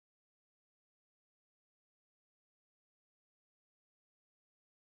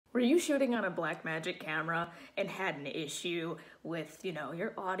Were you shooting on a Blackmagic camera and had an issue with,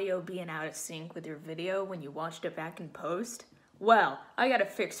 your audio being out of sync with your video when you watched it back in post? Well, I got a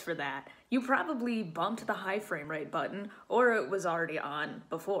fix for that. You probably bumped the high frame rate button, or it was already on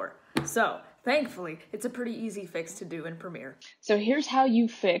before. So, thankfully, it's a pretty easy fix to do in Premiere. So here's how you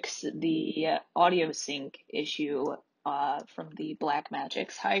fix the audio sync issue from the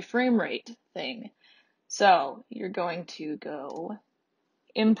Blackmagic's high frame rate thing. So you're going to go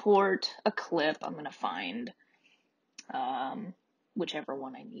import a clip. I'm going to find whichever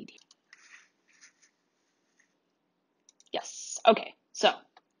one I need. Yes. Okay. So.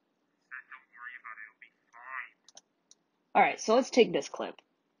 All right. So let's take this clip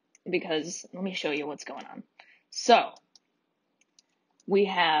because let me show you what's going on. So we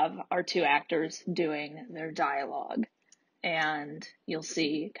have our two actors doing their dialogue. And you'll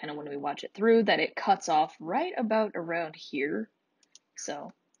see kind of when we watch it through that it cuts off right about around here.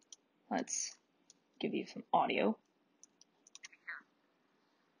 So let's give you some audio.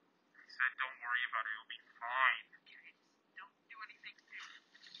 Said, don't worry about it, it'll be fine. Okay, don't do anything stupid.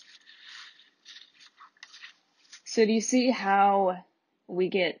 So do you see how we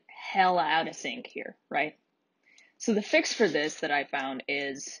get hella out of sync here, right? So the fix for this that I found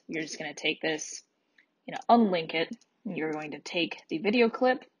is you're just going to take this, unlink it. You're going to take the video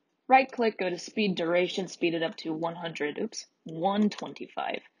clip, right click, go to speed duration, speed it up to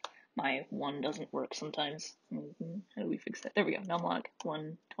 125. My 1 doesn't work sometimes. How do we fix that? There we go. Numlock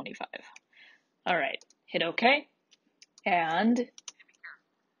 125. All right, hit OK. And Said,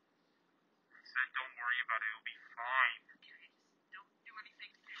 don't worry about it, it'll be fine. Okay, don't do anything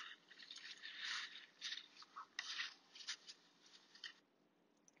stupid.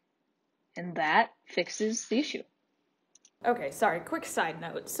 and that fixes the issue. Okay, sorry, quick side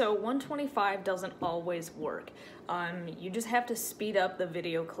note. So 125 doesn't always work. You just have to speed up the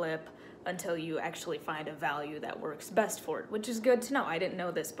video clip until you actually find a value that works best for it, which is good to know. I didn't know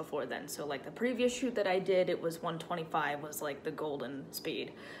this before then. So like the previous shoot that I did, it was 125 was like the golden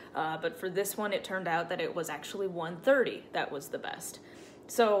speed. But for this one, it turned out that it was actually 130 that was the best.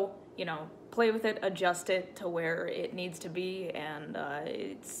 So, play with it, adjust it to where it needs to be, and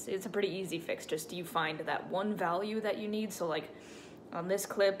it's a pretty easy fix. Just you find that one value that you need. So like on this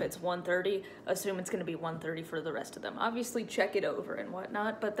clip, it's 130. Assume it's going to be 130 for the rest of them. Obviously, check it over and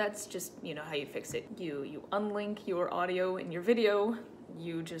whatnot, but that's just, how you fix it. You unlink your audio in your video.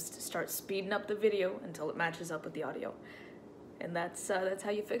 You just start speeding up the video until it matches up with the audio. And that's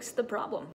how you fix the problem.